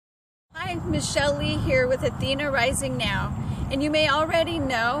Hi, Michelle Lee here with Athena Rising Now, and you may already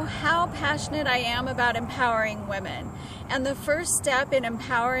know how passionate I am about empowering women. And the first step in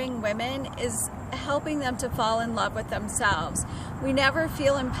empowering women is helping them to fall in love with themselves. We never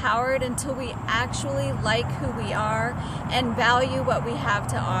feel empowered until we actually like who we are and value what we have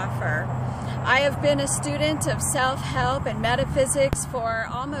to offer. I have been a student of self-help and metaphysics for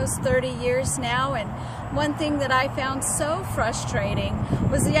almost 30 years now, and one thing that I found so frustrating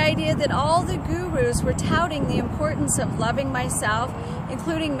was the idea that all the gurus were touting the importance of loving myself,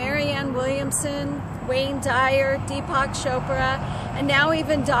 including Marianne Williamson, Wayne Dyer, Deepak Chopra, and now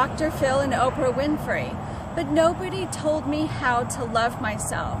even Dr. Phil and Oprah Winfrey. But nobody told me how to love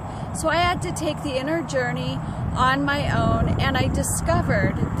myself. So I had to take the inner journey on my own, and I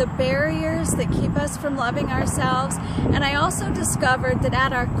discovered the barriers that keep us from loving ourselves, and I also discovered that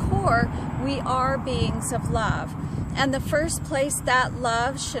at our core we are beings of love, and the first place that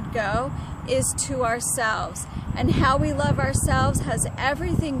love should go is to ourselves. And how we love ourselves has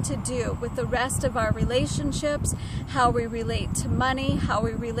everything to do with the rest of our relationships, how we relate to money, how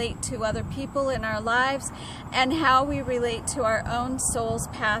we relate to other people in our lives, and how we relate to our own soul's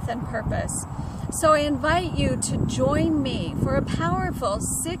path and purpose. So I invite you to join me for a powerful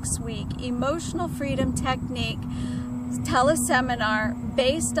 6-week emotional freedom technique teleseminar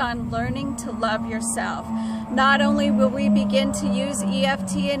based on learning to love yourself. Not only will we begin to use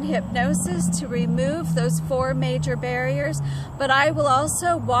EFT and hypnosis to remove those 4 major barriers, but I will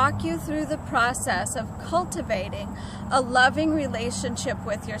also walk you through the process of cultivating a loving relationship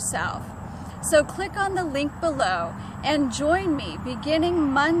with yourself. So click on the link below and join me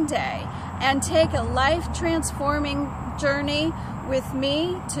beginning Monday and take a life-transforming journey with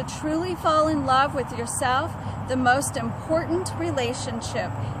me to truly fall in love with yourself, the most important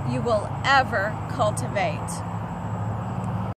relationship you will ever cultivate.